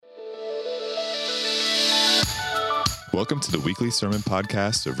Welcome to the weekly sermon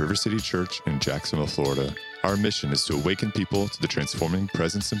podcast of River City Church in Jacksonville, Florida. Our mission is to awaken people to the transforming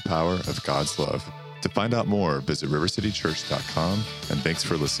presence and power of God's love. To find out more, visit rivercitychurch.com, and thanks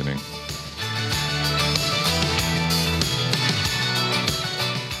for listening.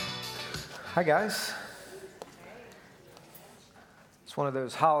 Hi, guys. It's one of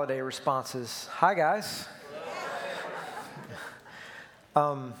those holiday responses. Hi, guys.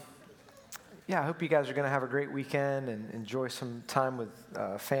 I hope you guys are going to have a great weekend and enjoy some time with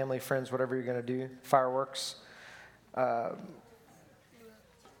family, friends, whatever you're going to do, fireworks. I'm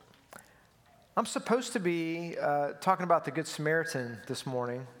supposed to be talking about the Good Samaritan this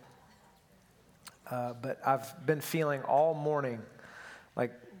morning, but I've been feeling all morning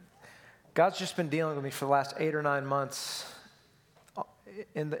like God's just been dealing with me for the last 8 or 9 months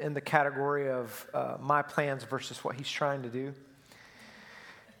in the category of my plans versus what He's trying to do.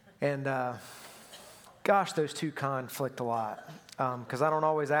 And gosh, those two conflict a lot because I don't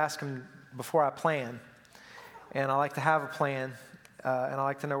always ask Him before I plan. And I like to have a plan, and I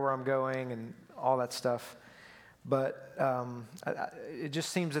like to know where I'm going and all that stuff. But it just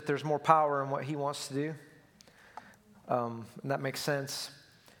seems that there's more power in what He wants to do, and that makes sense.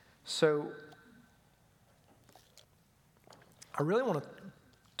 So I really want to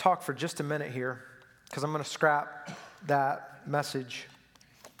talk for just a minute here because I'm going to scrap that message.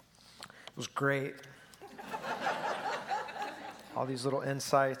 It was great. All these little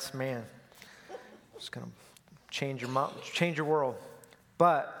insights, man, it's going to change your world.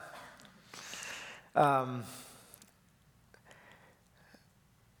 But I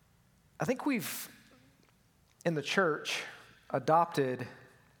think we've in the church adopted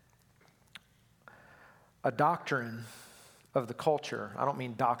a doctrine of the culture. I don't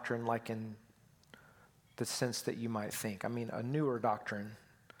mean doctrine like in the sense that you might think. I mean a newer doctrine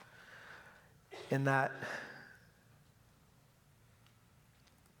in that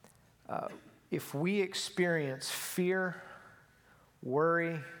if we experience fear,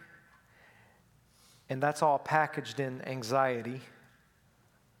 worry, and that's all packaged in anxiety,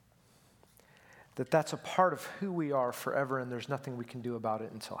 that's a part of who we are forever, and there's nothing we can do about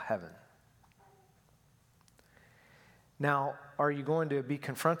it until heaven. Now, are you going to be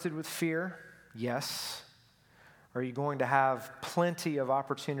confronted with fear? Yes. Are you going to have plenty of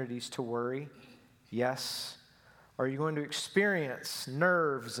opportunities to worry? Yes. Are you going to experience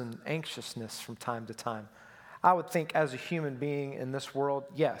nerves and anxiousness from time to time? I would think as a human being in this world,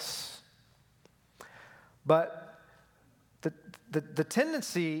 yes. But the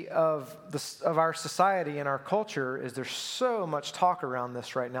tendency of our society and our culture is there's so much talk around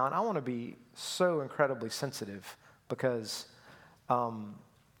this right now, and I want to be so incredibly sensitive because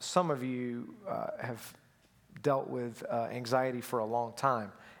some of you have dealt with anxiety for a long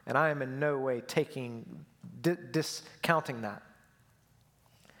time, and I am in no way discounting that.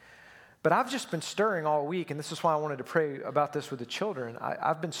 But I've just been stirring all week, and this is why I wanted to pray about this with the children.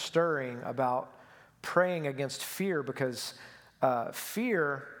 I've been stirring about praying against fear because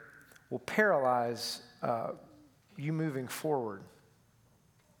fear will paralyze you moving forward.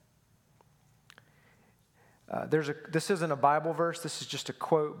 This isn't a Bible verse. This is just a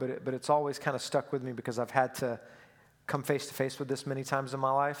quote, but it's always kind of stuck with me because I've had to come face to face with this many times in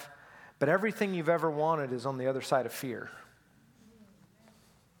my life. But everything you've ever wanted is on the other side of fear.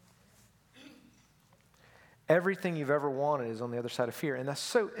 Everything you've ever wanted is on the other side of fear. And that's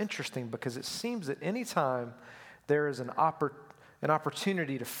so interesting because it seems that anytime there is an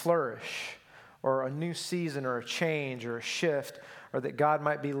opportunity to flourish or a new season or a change or a shift or that God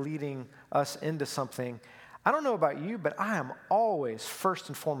might be leading us into something, I don't know about you, but I am always first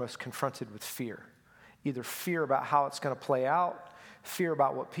and foremost confronted with fear. Either fear about how it's going to play out, fear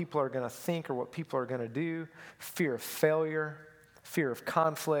about what people are going to think or what people are going to do, fear of failure, fear of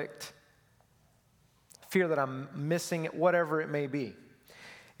conflict, fear that I'm missing it, whatever it may be.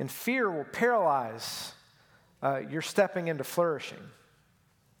 And fear will paralyze your stepping into flourishing.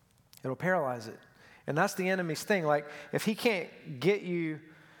 It'll paralyze it. And that's the enemy's thing. Like, if he can't get you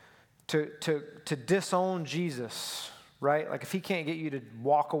to disown Jesus, right? Like, if he can't get you to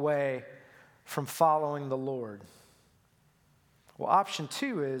walk away from following the Lord. Well, option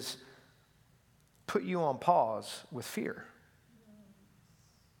 2 is put you on pause with fear.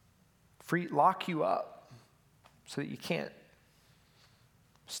 Lock you up so that you can't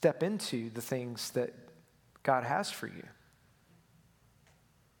step into the things that God has for you.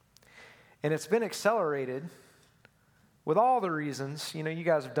 And it's been accelerated with all the reasons. You know, you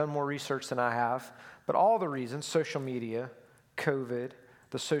guys have done more research than I have, but all the reasons: social media, COVID,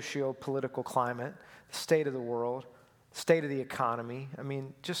 the socio-political climate, the state of the world, state of the economy. I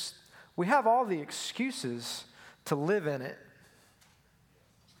mean, just we have all the excuses to live in it.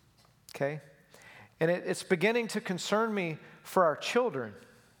 Okay? And it's beginning to concern me for our children,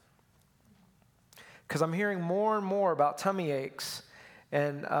 because I'm hearing more and more about tummy aches,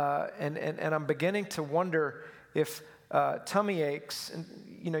 and I'm beginning to wonder if tummy aches, and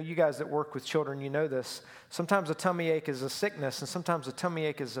you guys that work with children, you know this, sometimes a tummy ache is a sickness, and sometimes a tummy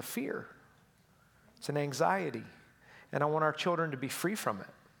ache is a fear. It's an anxiety, and I want our children to be free from it.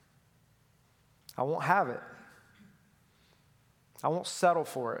 I won't have it. I won't settle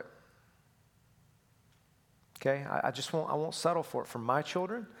for it. Okay, I won't settle for it for my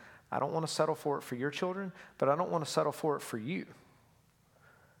children. I don't want to settle for it for your children, but I don't want to settle for it for you.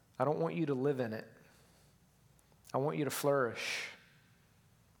 I don't want you to live in it. I want you to flourish.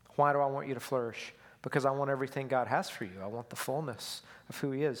 Why do I want you to flourish? Because I want everything God has for you. I want the fullness of who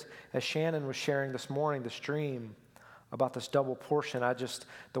He is. As Shannon was sharing this morning, this dream about this double portion,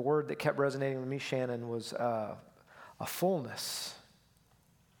 the word that kept resonating with me, Shannon, was a fullness.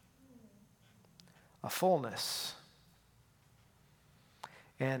 A fullness.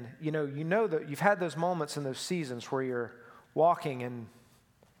 And you know that you've had those moments in those seasons where you're walking, and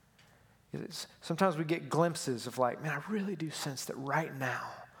sometimes we get glimpses of like, man, I really do sense that right now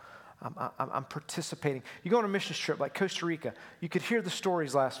I'm participating. You go on a mission trip like Costa Rica, you could hear the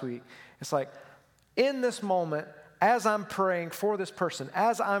stories last week. It's like, in this moment, as I'm praying for this person,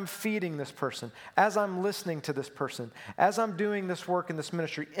 as I'm feeding this person, as I'm listening to this person, as I'm doing this work in this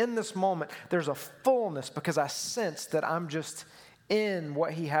ministry, in this moment, there's a fullness because I sense that I'm just in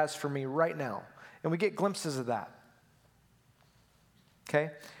what He has for me right now. And we get glimpses of that. Okay?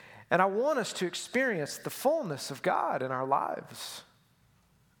 And I want us to experience the fullness of God in our lives.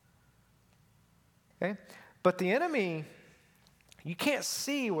 Okay? But the enemy, you can't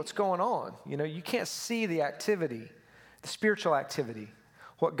see what's going on. You can't see the activity, the spiritual activity,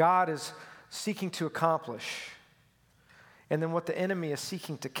 what God is seeking to accomplish, and then what the enemy is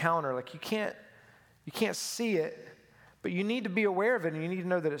seeking to counter. Like you can't see it, but you need to be aware of it, and you need to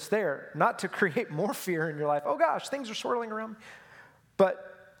know that it's there, not to create more fear in your life. Oh gosh, things are swirling around me. But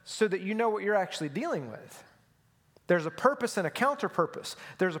so that you know what you're actually dealing with. There's a purpose and a counter-purpose.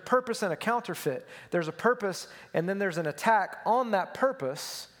 There's a purpose and a counterfeit. There's a purpose, and then there's an attack on that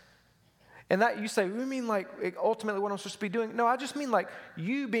purpose. And that you say, we mean like ultimately what I'm supposed to be doing? No, I just mean like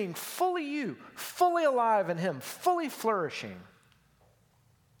you being fully you, fully alive in Him, fully flourishing,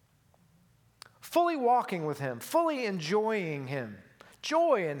 fully walking with Him, fully enjoying Him,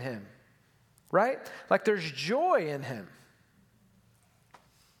 joy in Him, right? Like there's joy in Him.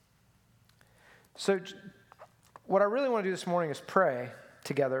 So what I really want to do this morning is pray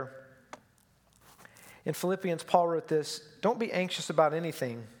together. In Philippians, Paul wrote this, don't be anxious about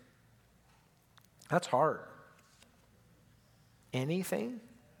anything. That's hard. Anything?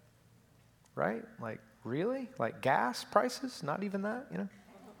 Right? Like, really? Like gas prices? Not even that,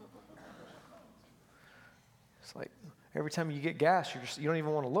 It's like every time you get gas, you don't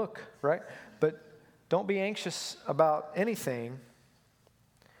even want to look, right? But don't be anxious about anything,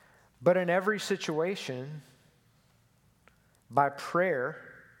 but in every situation, by prayer,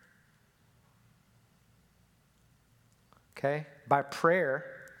 okay? By prayer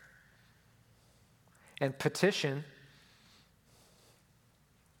and petition,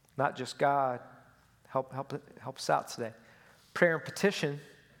 not just God, help us out today. Prayer and petition,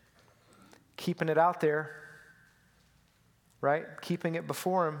 keeping it out there, right? Keeping it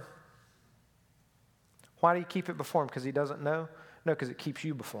before Him. Why do you keep it before Him? Because He doesn't know? No, because it keeps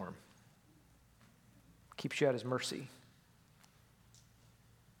you before Him. Keeps you at His mercy.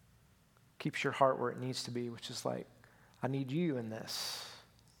 Keeps your heart where it needs to be, which is like, I need you in this.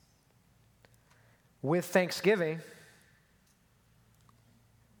 With thanksgiving,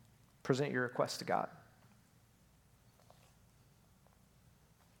 present your request to God.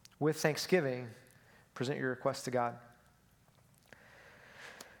 With thanksgiving, present your request to God.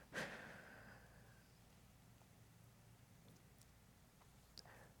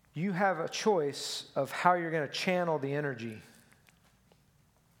 You have a choice of how you're going to channel the energy.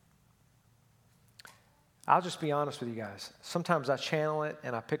 I'll just be honest with you guys. Sometimes I channel it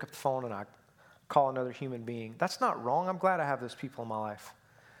and I pick up the phone and I call another human being. That's not wrong. I'm glad I have those people in my life.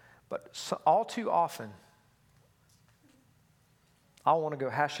 But all too often, I want to go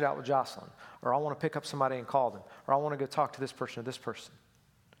hash it out with Jocelyn, or I want to pick up somebody and call them, or I want to go talk to this person or this person.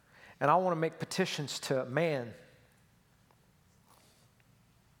 And I want to make petitions to man.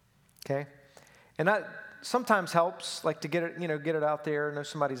 Okay? And that sometimes helps, like to get it out there, know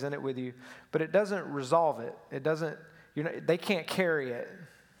somebody's in it with you, but it doesn't resolve it. It doesn't, they can't carry it.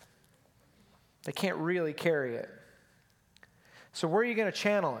 They can't really carry it. So where are you going to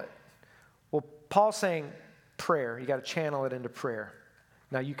channel it? Well, Paul's saying, prayer. You got to channel it into prayer.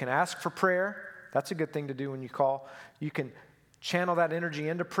 Now, you can ask for prayer. That's a good thing to do when you call. You can channel that energy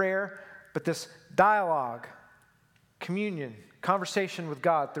into prayer, but this dialogue, communion, conversation with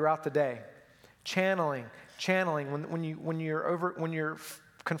God throughout the day, channeling when you're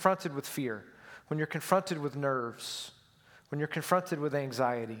confronted with fear, when you're confronted with nerves, when you're confronted with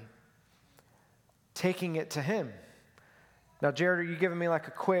anxiety, taking it to Him. Now, Jared, are you giving me like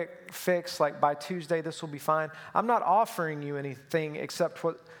a quick fix, like by Tuesday this will be fine? I'm not offering you anything except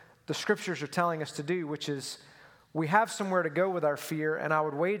what the scriptures are telling us to do, which is we have somewhere to go with our fear, and I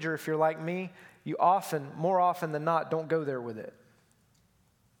would wager if you're like me, you more often than not, don't go there with it.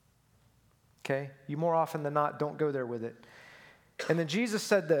 Okay? You more often than not don't go there with it. And then Jesus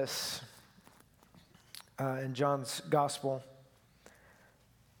said this in John's gospel.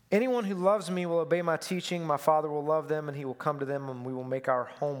 Anyone who loves me will obey my teaching. My Father will love them, and He will come to them, and we will make our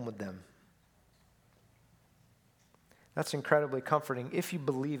home with them. That's incredibly comforting if you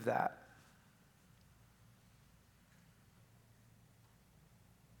believe that.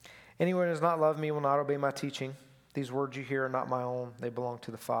 Anyone who does not love me will not obey my teaching. These words you hear are not my own. They belong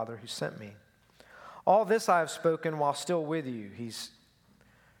to the Father who sent me. All this I have spoken while still with you. He's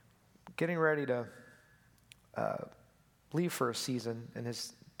getting ready to leave for a season and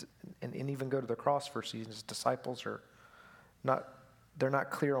even go to the cross for a season. His disciples they're not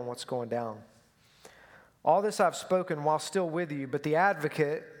clear on what's going down. All this I've spoken while still with you, but the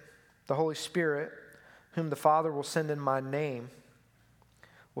advocate, the Holy Spirit, whom the Father will send in my name,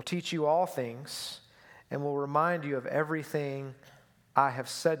 will teach you all things and will remind you of everything I have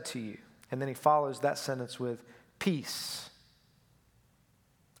said to you. And then he follows that sentence with, peace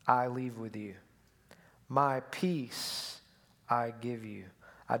I leave with you. My peace I give you.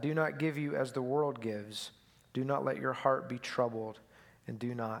 I do not give you as the world gives. Do not let your heart be troubled, and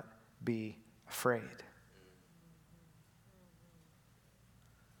do not be afraid.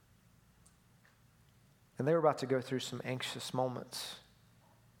 And they were about to go through some anxious moments.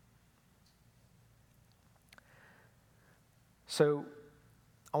 So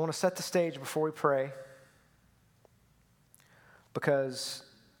I want to set the stage before we pray, because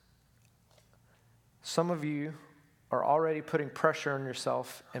some of you are already putting pressure on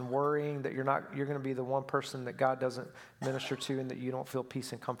yourself and worrying that you're going to be the one person that God doesn't minister to and that you don't feel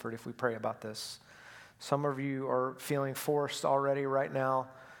peace and comfort if we pray about this. Some of you are feeling forced already right now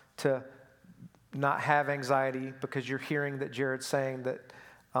to not have anxiety because you're hearing that Jared's saying that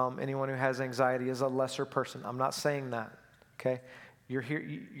anyone who has anxiety is a lesser person. I'm not saying that, okay?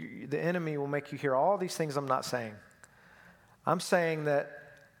 The enemy will make you hear all these things I'm not saying. I'm saying that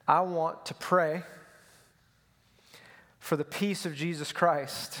I want to pray for the peace of Jesus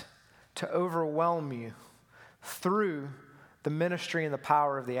Christ to overwhelm you through the ministry and the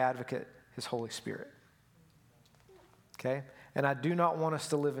power of the advocate, His Holy Spirit. Okay? And I do not want us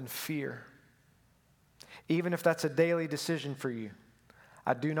to live in fear. Even if that's a daily decision for you,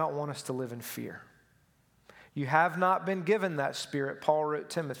 I do not want us to live in fear. You have not been given that spirit, Paul wrote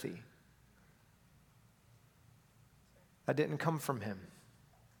Timothy. That didn't come from him.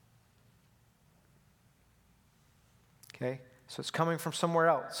 Okay? So it's coming from somewhere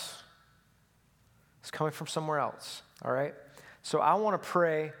else. It's coming from somewhere else. All right? So I want to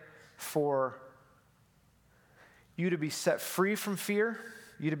pray for you to be set free from fear,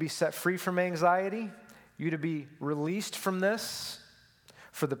 you to be set free from anxiety, you to be released from this,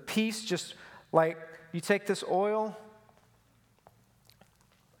 for the peace, just like you take this oil.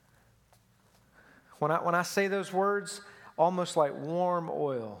 When I say those words, almost like warm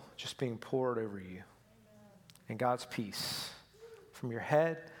oil just being poured over you. And God's peace from your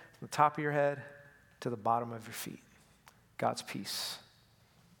head, from the top of your head to the bottom of your feet. God's peace.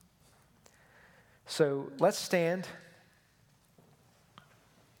 So let's stand.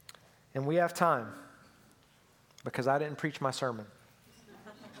 And we have time because I didn't preach my sermon.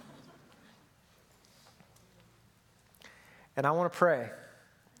 And I want to pray.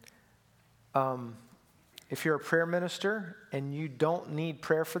 If you're a prayer minister and you don't need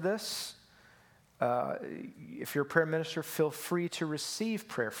prayer for this, if you're a prayer minister, feel free to receive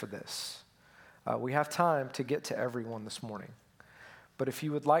prayer for this. We have time to get to everyone this morning. But if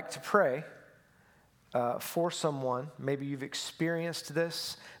you would like to pray for someone, maybe you've experienced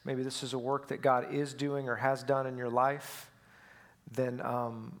this, maybe this is a work that God is doing or has done in your life, then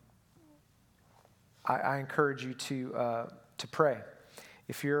I encourage you to pray.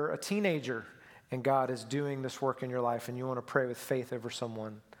 If you're a teenager and God is doing this work in your life and you want to pray with faith over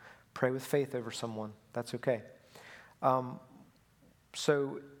someone, pray with faith over someone. That's okay.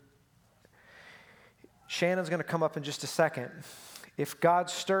 So Shannon's going to come up in just a second. If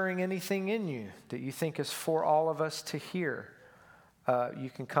God's stirring anything in you that you think is for all of us to hear, you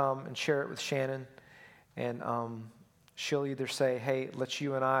can come and share it with Shannon, and she'll either say, hey, let's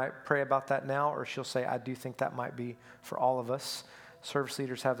you and I pray about that now, or she'll say, I do think that might be for all of us. Service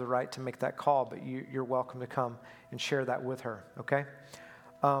leaders have the right to make that call, but you're welcome to come and share that with her, okay?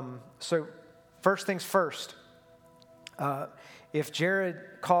 So first things first, if Jared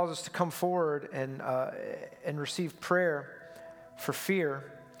calls us to come forward and receive prayer for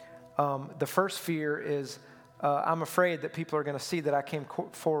fear, the first fear is I'm afraid that people are going to see that I came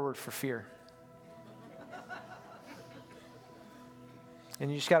forward for fear. And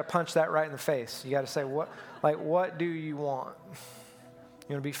you just got to punch that right in the face. You got to say, what do you want?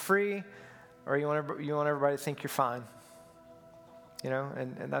 You want to be free, or you want everybody to think you're fine? You know,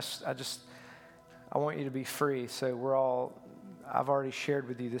 and that's, I want you to be free. So I've already shared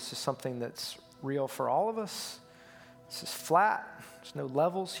with you, this is something that's real for all of us. This is flat. There's no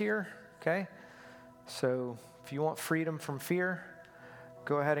levels here, okay? So if you want freedom from fear,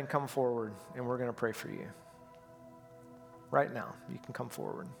 go ahead and come forward, and we're going to pray for you. Right now, you can come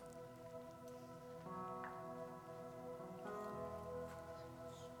forward.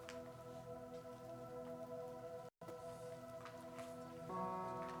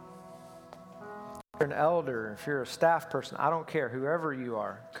 If you're an elder, if you're a staff person, I don't care, whoever you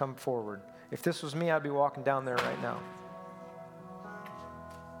are, come forward. If this was me, I'd be walking down there right now.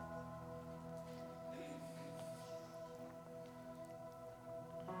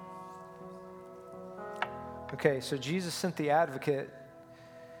 Okay, so Jesus sent the advocate,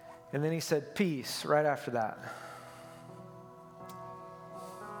 and then he said peace right after that.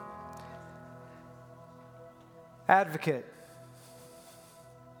 Advocate.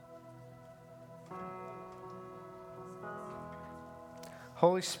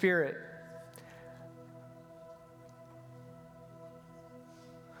 Holy Spirit.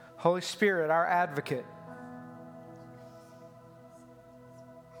 Holy Spirit, our advocate.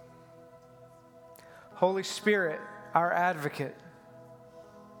 Holy Spirit, our advocate.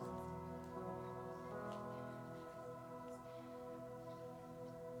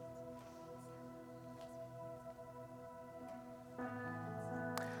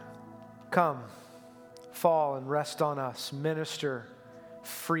 Come, fall and rest on us. Minister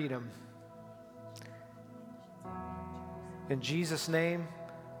freedom. In Jesus' name,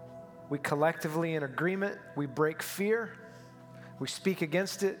 we collectively in agreement, we break fear. We speak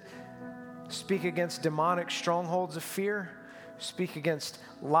against it. Speak against demonic strongholds of fear. Speak against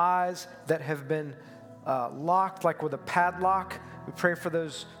lies that have been locked like with a padlock. We pray for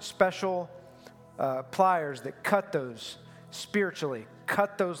those special pliers that cut those spiritually.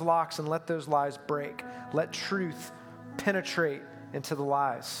 Cut those locks and let those lies break. Let truth penetrate into the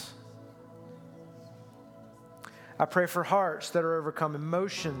lies. I pray for hearts that are overcome,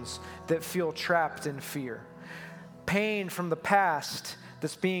 emotions that feel trapped in fear, pain from the past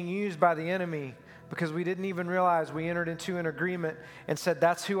that's being used by the enemy because we didn't even realize we entered into an agreement and said,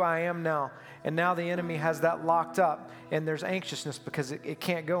 that's who I am now. And now the enemy has that locked up, and there's anxiousness because it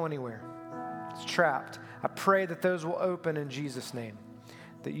can't go anywhere. It's trapped. I pray that those will open in Jesus' name,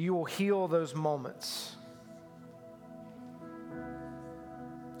 that you will heal those moments.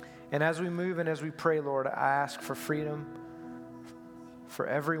 And as we move and as we pray, Lord, I ask for freedom for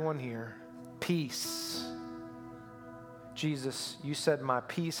everyone here. Peace. Jesus, you said, my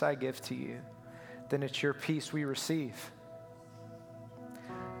peace I give to you. Then it's your peace we receive.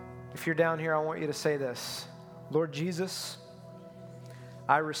 If you're down here, I want you to say this. Lord Jesus,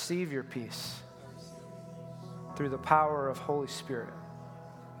 I receive your peace through the power of Holy Spirit.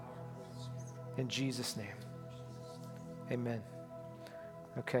 In Jesus' name, amen.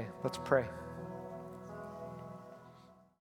 Okay, let's pray.